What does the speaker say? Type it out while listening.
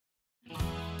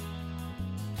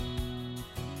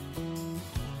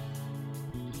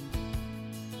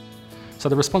So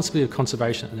the responsibility of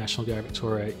conservation at the National Gallery of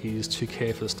Victoria is to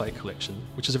care for the state collection,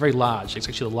 which is a very large, it's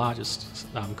actually the largest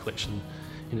collection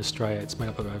in Australia. It's made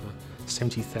up of over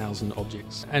 70,000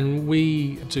 objects. And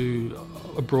we do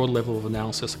a broad level of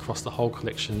analysis across the whole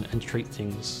collection and treat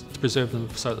things to preserve them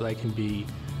so that they can be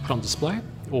put on display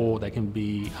or they can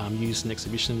be used in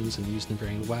exhibitions and used in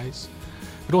varying ways.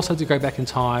 But also to go back in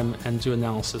time and do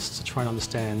analysis to try and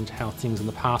understand how things in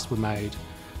the past were made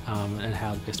and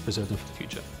how to best preserve them for the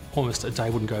future. Almost a day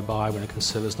wouldn't go by when a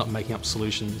conservator's not making up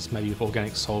solutions, maybe with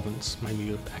organic solvents, maybe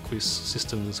with aqueous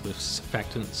systems, with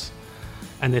surfactants.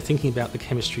 And they're thinking about the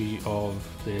chemistry of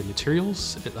their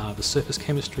materials, the surface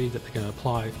chemistry that they're going to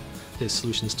apply their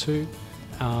solutions to,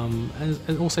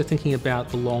 and also thinking about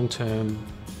the long-term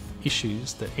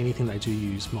issues that anything they do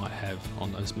use might have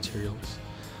on those materials.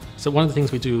 So one of the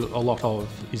things we do a lot of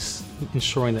is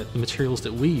ensuring that the materials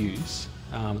that we use,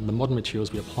 the modern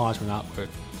materials we apply to an artwork,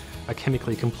 are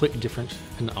chemically completely different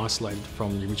and isolated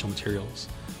from the original materials.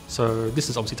 So this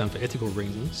is obviously done for ethical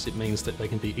reasons. It means that they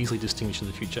can be easily distinguished in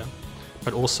the future,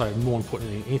 but also, more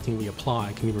importantly, anything we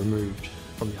apply can be removed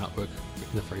from the artwork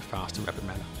in a very fast and rapid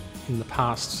manner. In the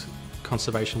past,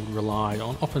 conservation would rely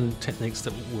on often techniques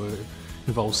that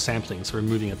involve sampling, so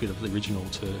removing a bit of the original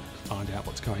to find out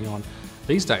what's going on.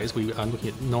 These days, we are looking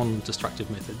at non-destructive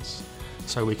methods,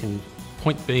 so we can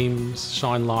point beams,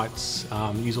 shine lights,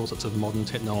 use all sorts of modern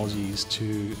technologies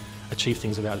to achieve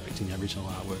things without affecting the original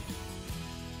artwork.